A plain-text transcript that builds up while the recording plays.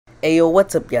Ayo,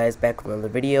 what's up guys, back with another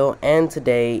video, and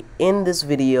today, in this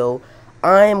video,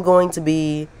 I am going to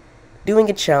be doing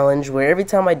a challenge where every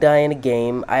time I die in a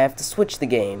game, I have to switch the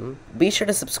game. Be sure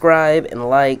to subscribe and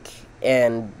like,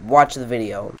 and watch the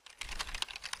video.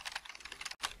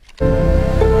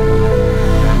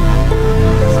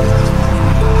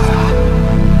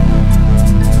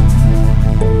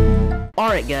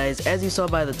 Alright guys, as you saw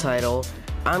by the title,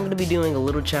 I'm going to be doing a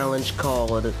little challenge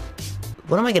called...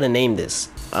 What am I gonna name this?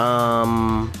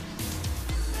 I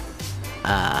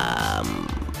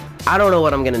don't know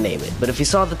what I'm gonna name it, but if you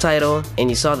saw the title and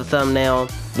you saw the thumbnail,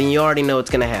 then you already know what's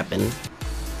gonna happen.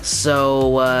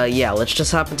 So, yeah, let's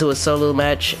just hop into a solo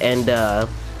match and,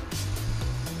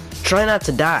 try not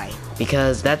to die,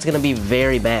 because that's gonna be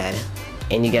very bad,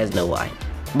 and you guys know why.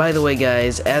 By the way,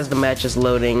 guys, as the match is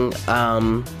loading,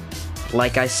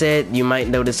 like I said, you might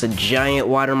notice a giant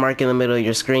watermark in the middle of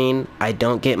your screen. I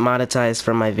don't get monetized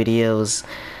from my videos.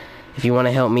 If you want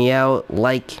to help me out,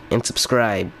 like and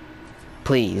subscribe,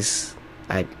 please.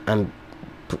 I'm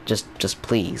just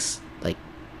please, like,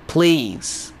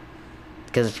 please.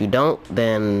 Because if you don't,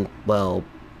 then, well,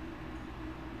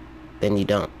 then you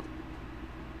don't.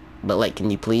 But like, can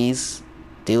you please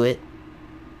do it?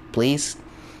 Please?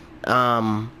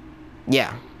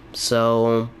 Yeah.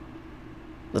 So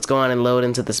let's go on and load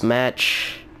into this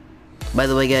match. By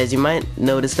the way, guys, you might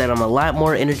notice that I'm a lot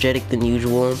more energetic than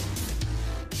usual.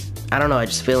 I don't know, I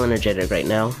just feel energetic right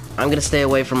now. I'm gonna stay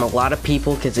away from a lot of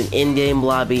people because in in-game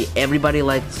lobby, everybody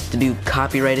likes to do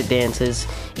copyrighted dances,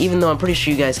 even though I'm pretty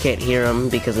sure you guys can't hear them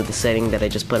because of the setting that I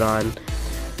just put on.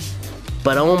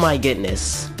 But oh my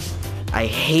goodness, I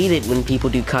hate it when people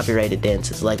do copyrighted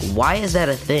dances. Like, why is that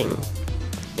a thing?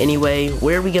 Anyway,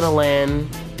 where are we gonna land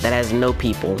that has no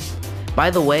people? By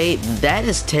the way, that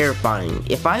is terrifying.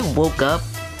 If I woke up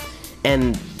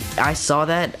and I saw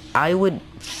that, I would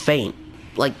faint.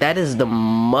 Like, that is the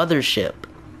mothership.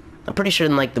 I'm pretty sure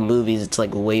in like the movies, it's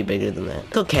like way bigger than that.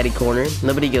 Go catty corner.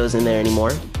 Nobody goes in there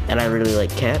anymore. And I really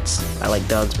like cats. I like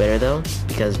dogs better though,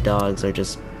 because dogs are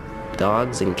just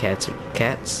dogs and cats are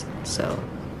cats. So,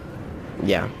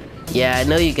 yeah. Yeah, I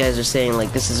know you guys are saying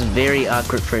like this is very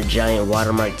awkward for a giant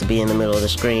watermark to be in the middle of the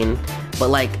screen. But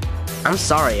like, I'm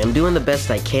sorry, I'm doing the best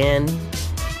I can,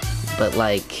 but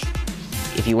like,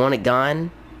 if you want it gone,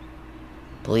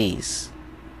 please,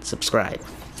 subscribe.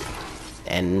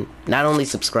 And not only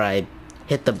subscribe,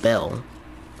 hit the bell.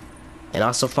 And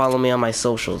also follow me on my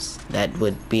socials, that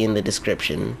would be in the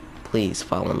description. Please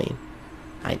follow me.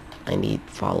 I need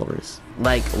followers.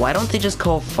 Like, why don't they just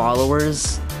call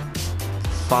followers,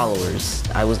 followers?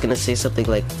 I was gonna say something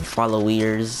like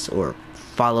followers, or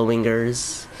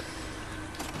followingers,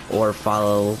 or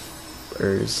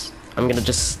followers. I'm gonna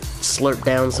just slurp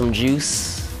down some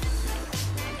juice.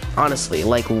 Honestly,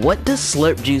 like, what does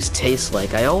slurp juice taste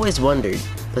like? I always wondered.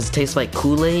 Does it taste like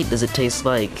Kool-Aid? Does it taste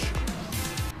like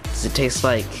does it taste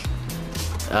like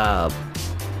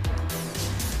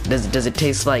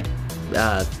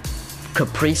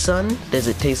Capri Sun? Does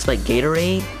it taste like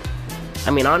Gatorade?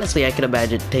 I mean, honestly, I could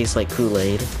imagine it tastes like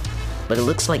Kool-Aid, but it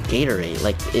looks like Gatorade.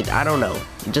 Like, I don't know.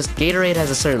 Just Gatorade has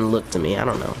a certain look to me. I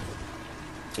don't know.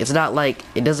 It's not like,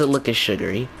 it doesn't look as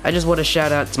sugary. I just want to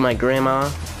shout out to my grandma.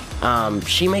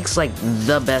 She makes like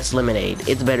the best lemonade.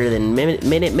 It's better than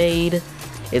Minute Maid.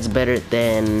 It's better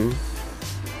than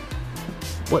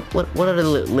what are the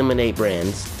lemonade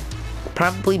brands?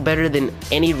 Probably better than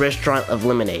any restaurant of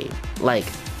lemonade. Like,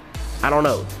 I don't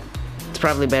know. It's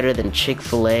probably better than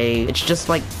Chick-fil-A. It's just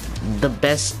like the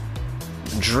best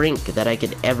drink that I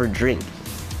could ever drink.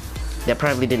 That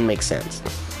probably didn't make sense.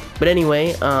 But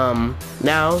anyway,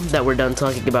 now that we're done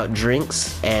talking about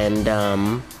drinks and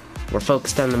we're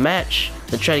focused on the match,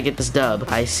 let's try to get this dub.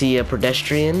 I see a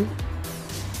pedestrian.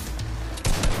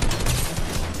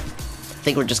 I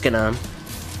think we're just gonna,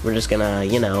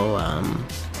 you know,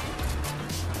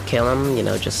 kill him, you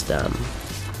know, just,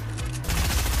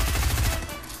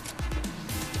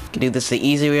 could do this the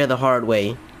easy way or the hard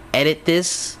way. Edit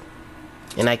this,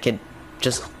 and I could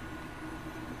just...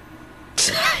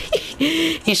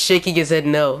 He's shaking his head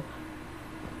no.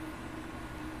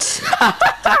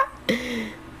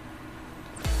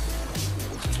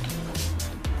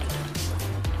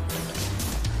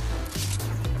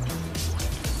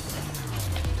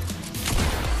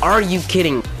 Are you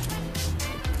kidding?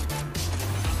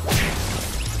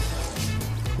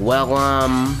 Well,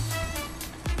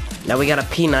 now we got a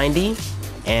P90,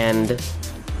 and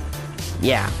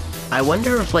yeah. I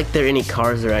wonder if like there are any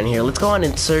cars around here. Let's go on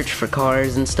and search for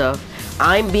cars and stuff.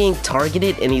 I'm being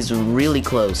targeted and he's really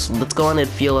close. Let's go on and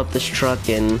fuel up this truck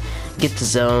and get to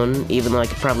zone, even though I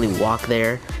could probably walk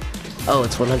there. Oh,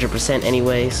 it's 100%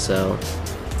 anyway, so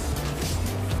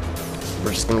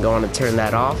we're just gonna go on and turn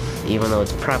that off, even though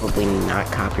it's probably not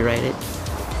copyrighted.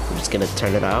 I'm just gonna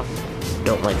turn it off.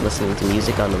 Don't like listening to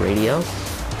music on the radio,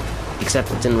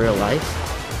 except it's in real life.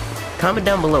 Comment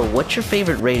down below, what's your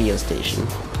favorite radio station?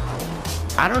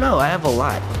 I don't know, I have a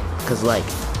lot, cause like,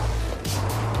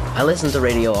 I listen to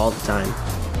radio all the time.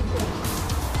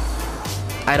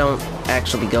 I don't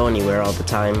actually go anywhere all the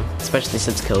time, especially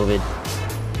since COVID.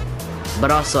 But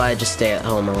also, I just stay at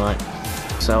home a lot.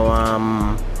 So,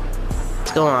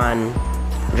 let's go on,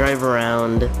 drive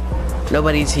around.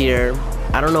 Nobody's here.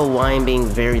 I don't know why I'm being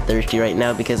very thirsty right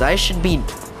now, because I should be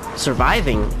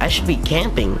surviving. I should be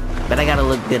camping. But I gotta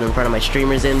look good in front of my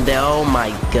streamers, and oh my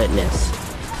goodness.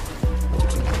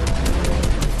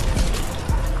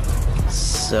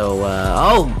 So,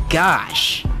 oh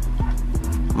gosh.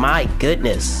 My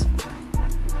goodness.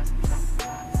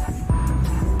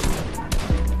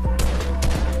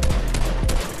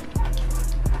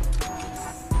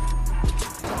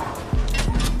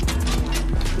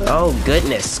 Oh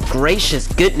goodness gracious,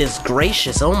 goodness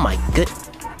gracious, oh my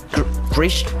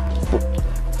gracious.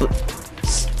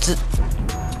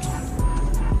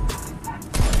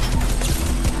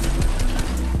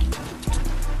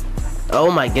 Oh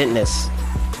my goodness.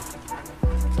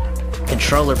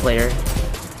 Controller player.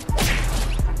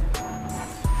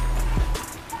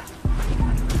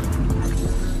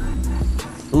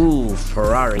 Ooh,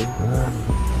 Ferrari.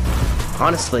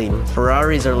 Honestly,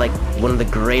 Ferraris are like one of the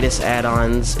greatest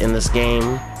add-ons in this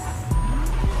game.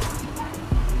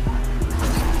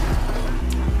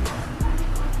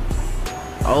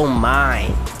 Oh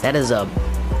my, that is a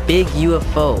big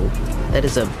UFO. That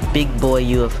is a big boy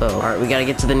UFO. Alright, we gotta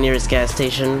get to the nearest gas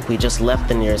station. We just left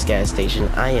the nearest gas station.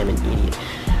 I am an idiot.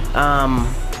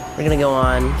 We're gonna go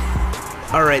on.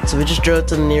 Alright, so we just drove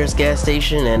to the nearest gas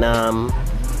station and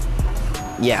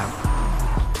yeah.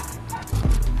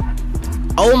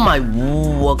 Oh my,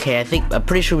 okay, I'm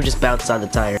pretty sure we just bounced on the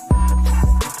tire.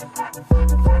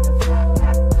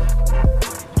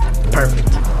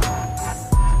 Perfect.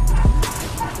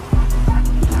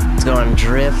 Let's go on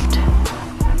drift.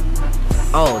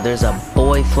 Oh, there's a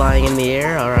boy flying in the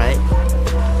air, alright.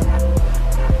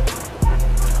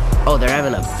 Oh, they're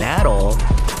having a battle.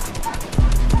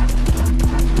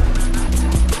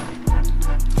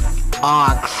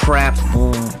 Aw, crap.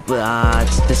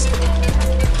 It's this.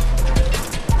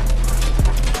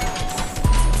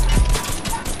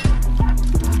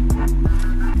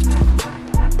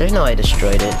 There's no I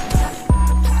destroyed it.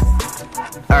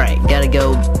 Alright, gotta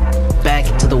go back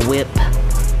to the whip.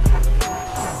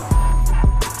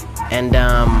 And,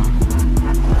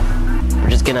 we're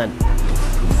just gonna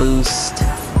boost.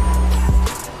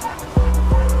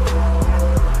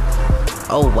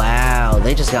 Oh, wow,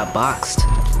 they just got boxed.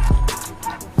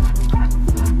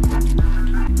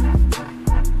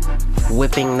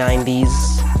 Whipping 90s.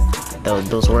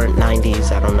 Those weren't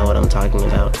 90s, I don't know what I'm talking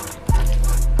about.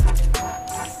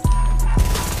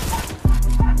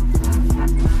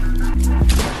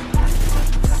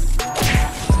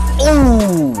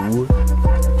 Ooh!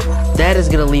 That is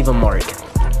gonna leave a mark.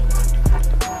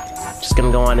 Just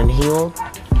gonna go on and heal.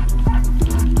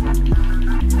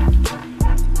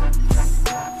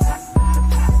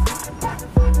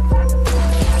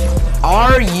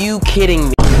 Are you kidding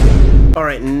me?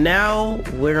 Alright, now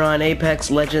we're on Apex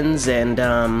Legends, and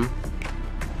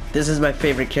this is my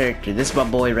favorite character. This is my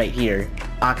boy right here,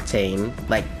 Octane.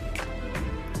 Like,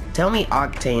 tell me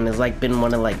Octane has like been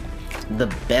one of like the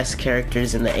best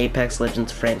characters in the Apex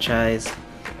Legends franchise.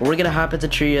 We're gonna hop into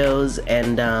trios,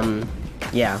 and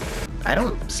yeah, I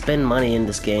don't spend money in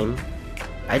this game.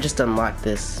 I just unlock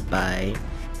this by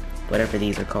whatever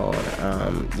these are called.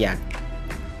 Yeah,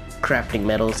 crafting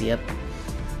metals. Yep.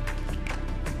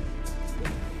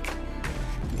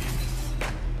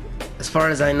 As far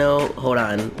as I know, hold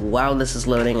on, while this is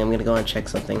loading, I'm gonna go and check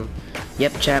something.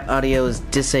 Yep, chat audio is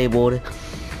disabled.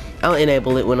 I'll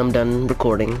enable it when I'm done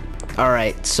recording.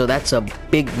 Alright, so that's a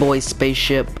big boy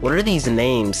spaceship. What are these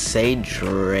names? Sage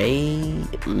Ray?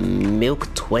 Milk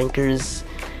Twankers?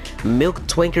 Milk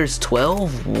Twankers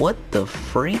 12? What the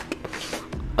freak?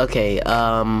 Okay,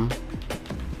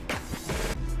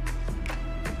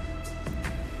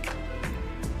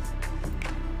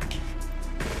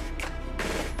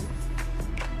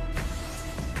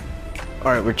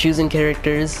 alright, we're choosing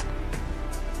characters.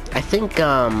 I think,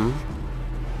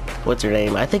 what's her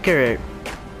name? I think her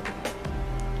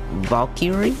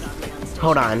Valkyrie?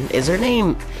 Hold on, is her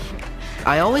name...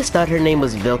 I always thought her name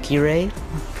was Valkyrie,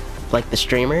 like the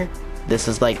streamer. This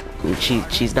is like,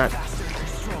 she's not...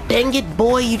 Dang it,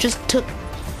 boy, you just took...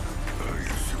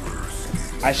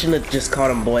 I shouldn't have just called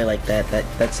him boy like that.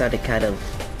 That sounded kind of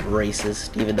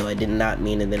racist, even though I did not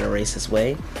mean it in a racist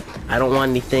way. I don't want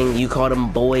anything. You called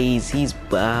him boys. He's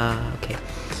okay.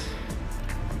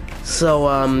 So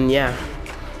yeah.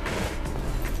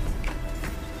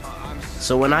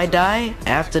 So when I die, I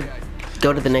have to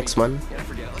go to the next one.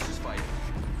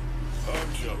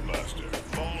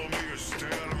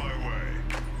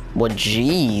 Well,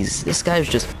 jeez, this guy's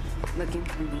just.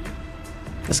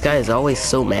 This guy is always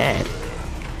so mad.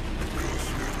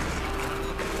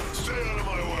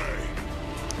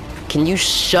 Can you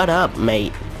shut up,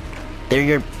 mate? They're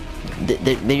your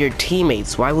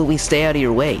teammates. Why would we stay out of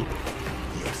your way?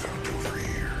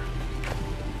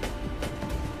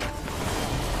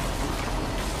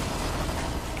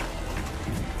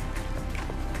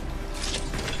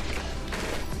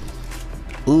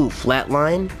 Ooh,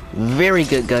 Flatline. Very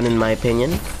good gun in my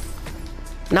opinion.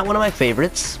 Not one of my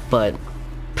favorites, but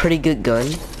pretty good gun.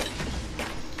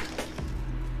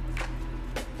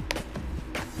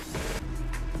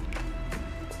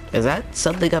 Is that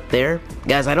something up there?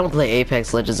 Guys, I don't play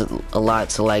Apex Legends a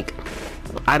lot, so like,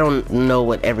 I don't know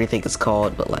what everything is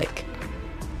called, but like,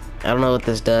 I don't know what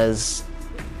this does.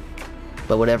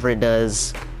 But whatever it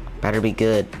does, better be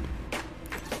good.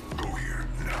 Go here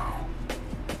now.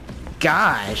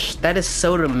 Gosh, that is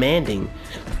so demanding.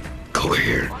 Go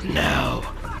here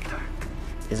now.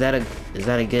 Is that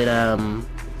a good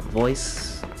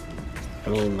voice? I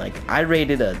mean, like, I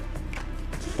rated a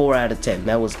 4 out of 10.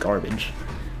 That was garbage.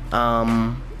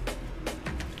 Ultimate's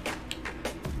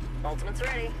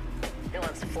ready. Who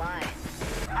wants to fly?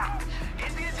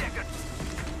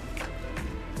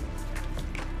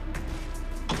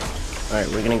 Alright,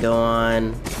 we're gonna go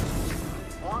on.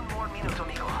 One more minute,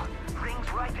 amigo.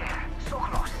 Ring's right there. So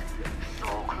close. So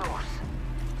close.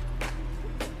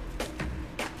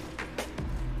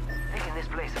 Thinking this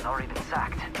place has already been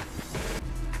sacked.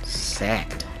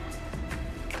 Sacked.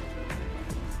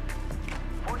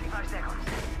 45 seconds.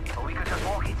 Or we could just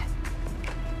walk it.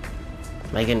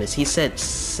 My goodness, he said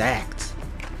sacked.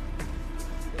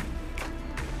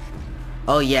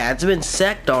 Oh yeah, it's been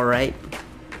sacked, alright.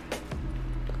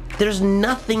 There's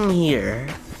nothing here.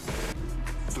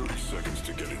 30 seconds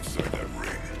to get inside that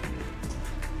ring.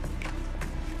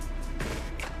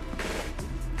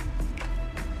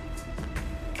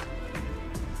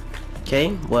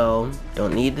 Okay, well,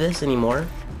 don't need this anymore.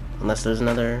 Unless there's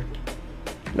another...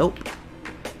 Nope.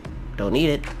 Don't need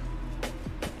it.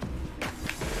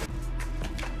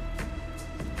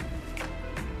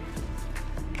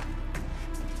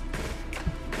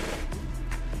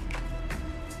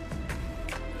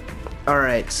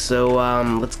 Alright, so,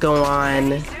 let's go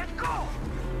on.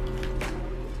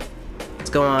 Let's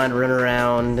go on, run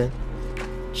around.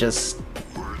 Just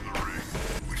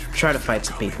try to fight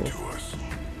some people.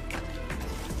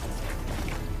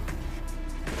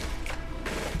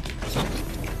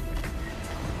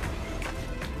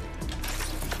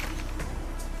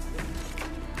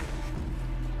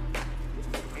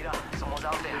 Mira, someone's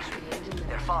out there.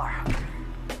 They're far.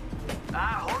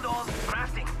 Hold on.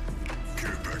 Crafting.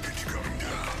 Care package coming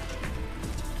down.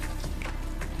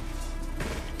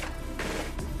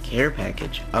 Care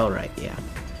package. Alright, yeah.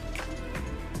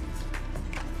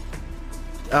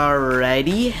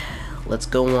 Alrighty. Let's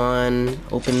go on.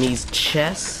 Open these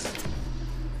chests.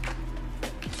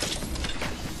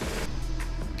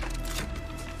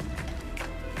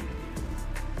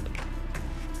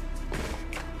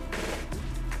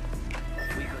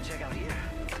 We could check out here.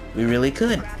 We really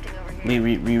could. Crafting over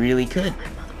here. We really could. My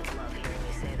mother would love hearing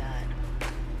you say that.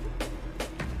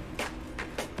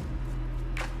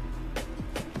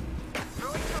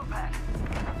 Throwing jump pad.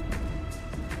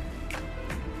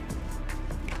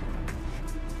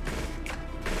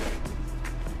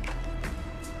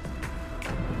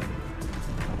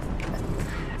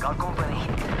 Got company.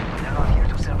 They're not here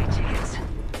to sell me tickets.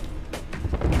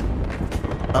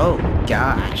 Oh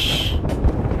gosh.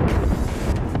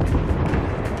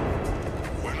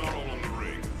 We're not all in the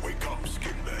ring. Wake up,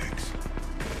 skin bags.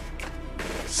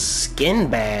 Skin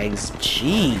bags.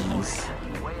 Jeez.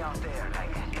 Way out there,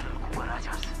 like little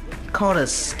cucarachas. Called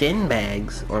us skin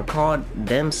bags, or called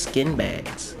them skin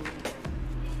bags.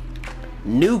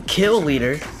 New kill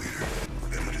leader.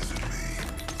 Then it isn't me.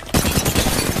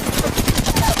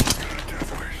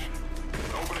 Death wish.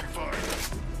 Opening fire.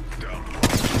 Down one.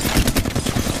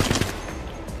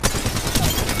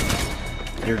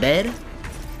 You're dead?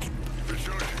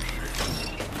 Recharging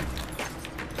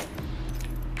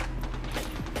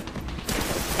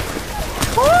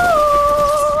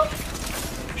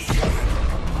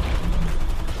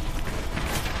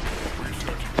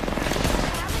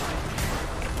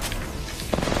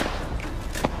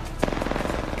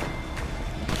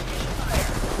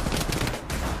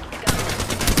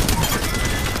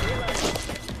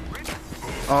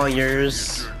All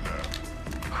yours.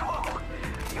 Whoa,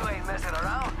 you ain't messing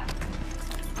around.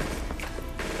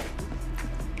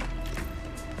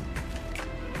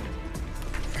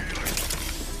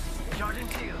 Charging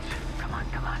shields. Come on,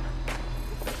 come on.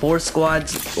 4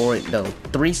 squads, or no,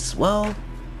 3, well,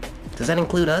 does that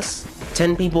include us?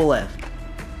 10 people left.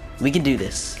 We can do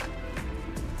this.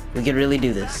 We can really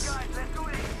do this. Guys, let's do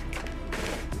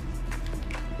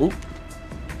this. Oop.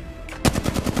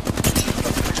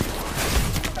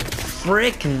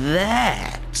 Frick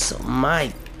that!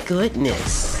 My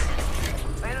goodness.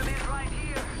 Enemies right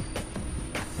here.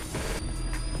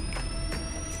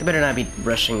 They better not be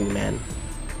rushing me, man.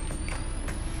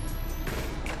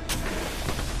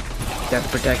 Death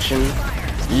protection.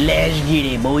 Let's get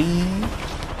it, boy.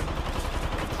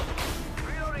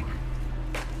 Reloading.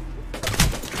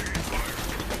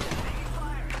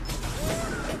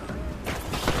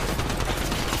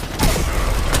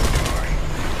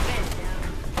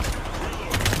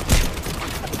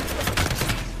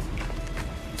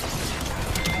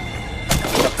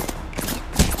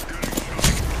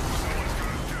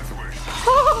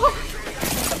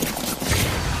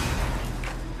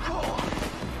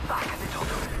 Back at the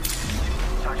totem.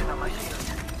 Charging up my shields.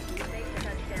 Safe to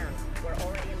touch down. We're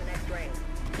already in the next ring.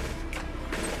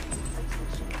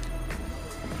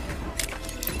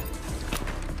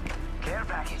 Care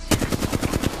package.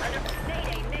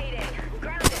 Mayday!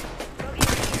 Grounded! Bogey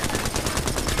right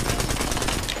here.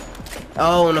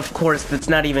 Oh, and of course, that's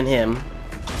not even him.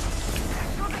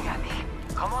 Shooting at me.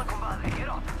 Come on, compadre. Get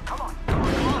up. Come on. Come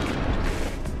on, come on.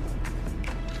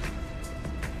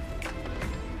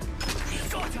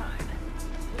 Go time.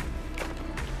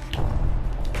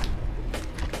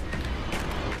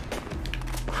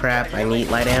 Crap, I need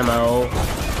light ammo.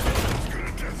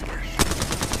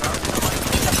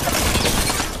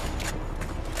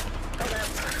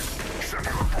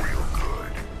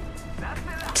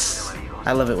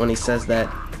 I love it when he says that.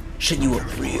 Shut you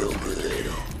up real good.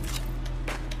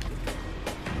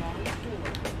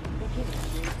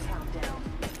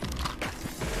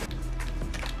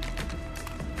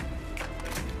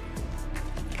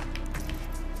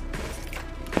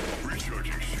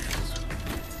 Recharging shields.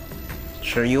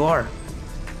 Sure you are.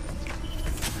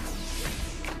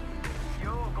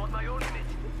 Yo, got my ultimate.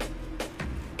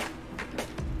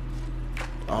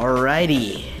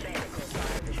 Alrighty.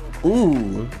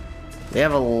 Ooh. We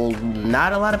have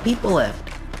not a lot of people left.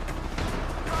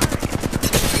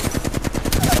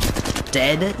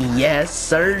 Dead? Yes,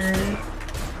 sir.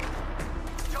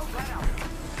 Jump that out.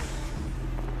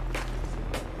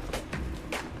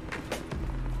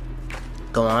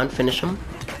 Go on, finish him.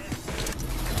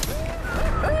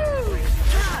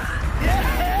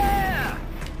 Yeah!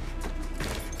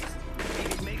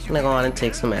 I'm gonna go on and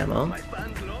take some ammo. My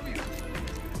fans love you.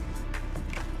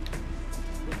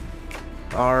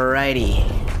 Alrighty.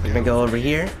 We're gonna go over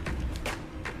here.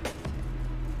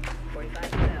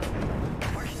 45 to go.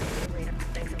 Portion of the arena.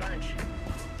 Thanks a bunch.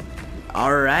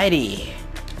 Alrighty.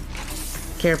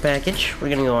 Care package. We're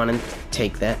gonna go on and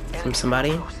take that from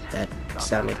somebody. That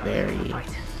sounded very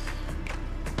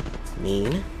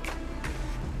mean.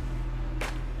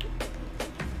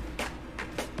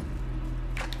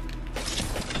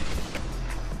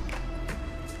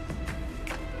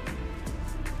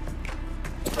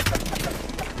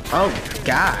 Oh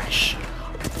gosh.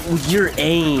 Your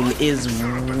aim is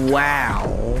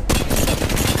wow.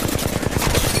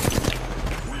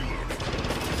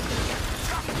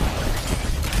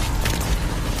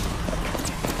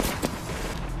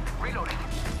 Reloading.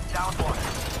 Down one.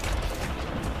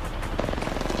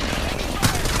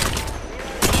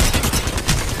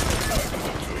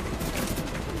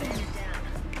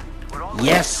 We're all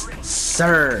Yes,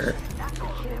 sir.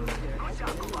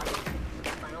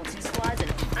 Final 2 squads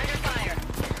and under fire.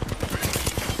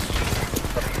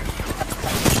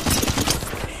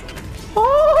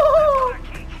 Oh.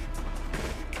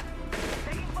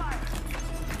 taking fire.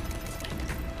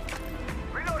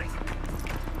 Reloading.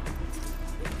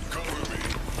 Cover me.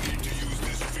 Need to use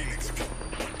this Phoenix.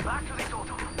 Back to the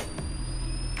totem.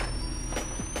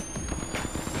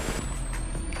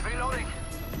 Reloading.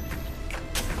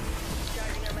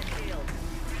 Charging on my shield.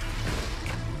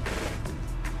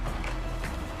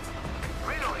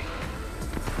 Reloading.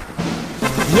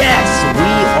 Yes, we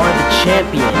are the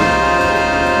champion.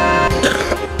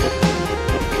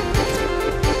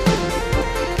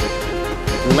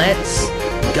 Let's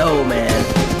go, man.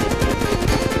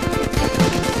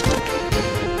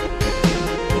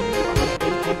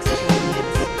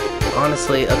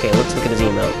 Honestly, okay, let's look at his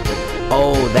emote.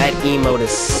 Oh, that emote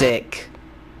is sick.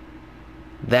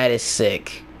 That is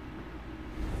sick.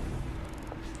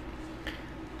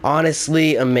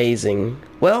 Honestly amazing.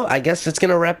 Well, I guess it's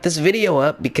gonna wrap this video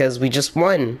up because we just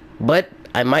won. But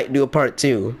I might do a part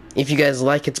 2. If you guys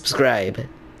like it, subscribe.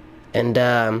 And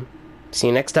see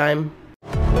you next time.